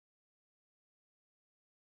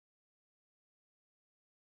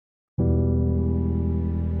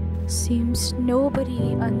Seems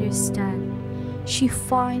nobody understand. She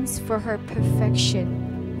finds for her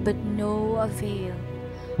perfection, but no avail.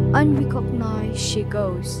 Unrecognized she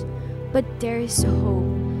goes, but there is hope,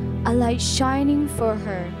 a light shining for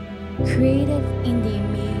her, created in the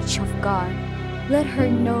image of God. Let her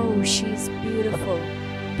know she is beautiful,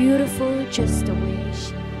 beautiful just the way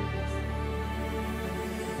she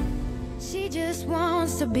is. She just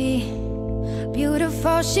wants to be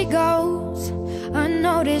beautiful. She goes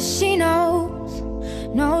unnoticed, she knows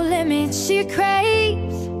no limits. She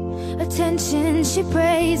craves attention, she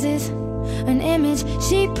praises an image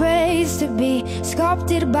she prays to be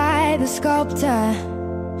sculpted by the sculptor.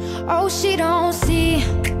 Oh, she don't see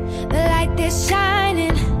the light that's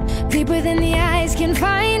shining deeper than the eyes can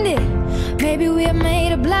find it. Maybe we're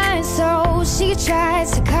made of blind, so she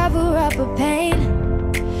tries to cover up her pain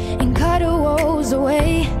and cut her woes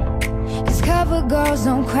away. 'Cause cover girls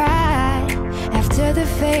don't cry after the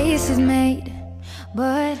face is made.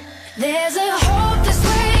 But there's a hope that's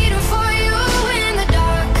waiting for you in the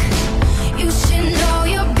dark. You should know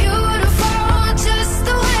you're beautiful just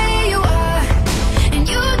the way you are. And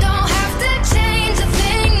you don't have to change a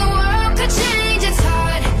thing, the world could change its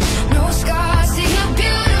heart. No scars, see you're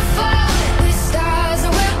beautiful. With stars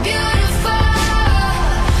and we're beautiful.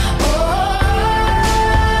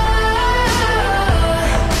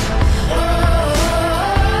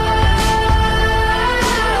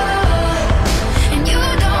 And you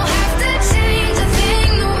don't have to change a thing,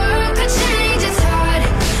 the world could change its heart.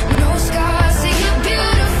 No scars, see you're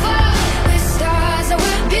beautiful. With stars and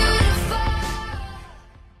we're beautiful.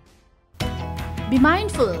 Be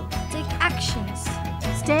mindful. Take actions.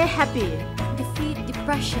 Stay happy. Defeat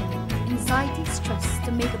depression, anxiety, stress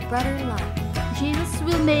to make a better life. Jesus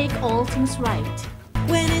will make all things right.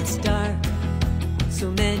 When it's dark,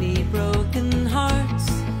 so many broken hearts,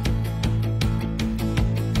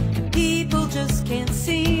 people just can't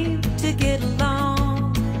seem to get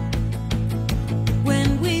along.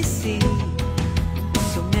 When we see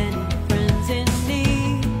so many friends in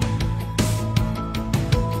need,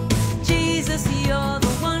 Jesus, you're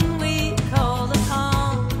the one we call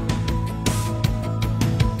upon.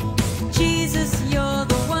 Jesus, you're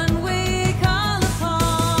the one we call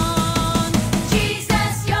upon.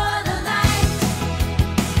 Jesus, you're the light.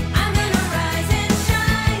 I'm gonna rise and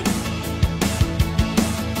shine.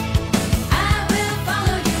 I will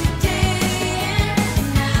follow you day and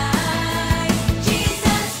night.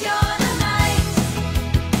 Jesus, you're the light.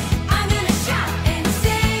 I'm gonna shout and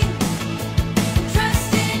sing.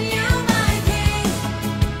 Trust in you, my King.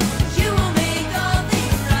 You will make all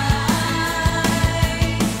things right.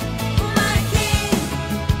 My King,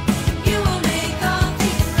 you will make all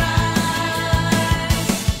things right.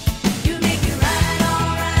 You make it right,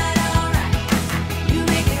 all right, all right. You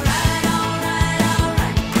make it right, all right, all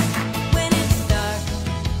right. When it's dark,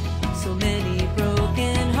 so many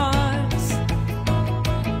broken hearts,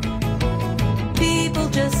 people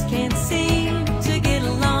just can't seem to get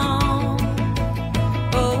along.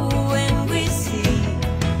 Oh, when we see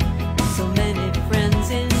so many friends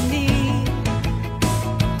in need,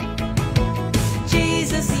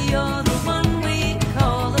 Jesus, you're the one we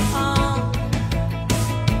call upon.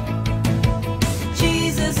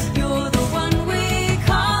 Jesus,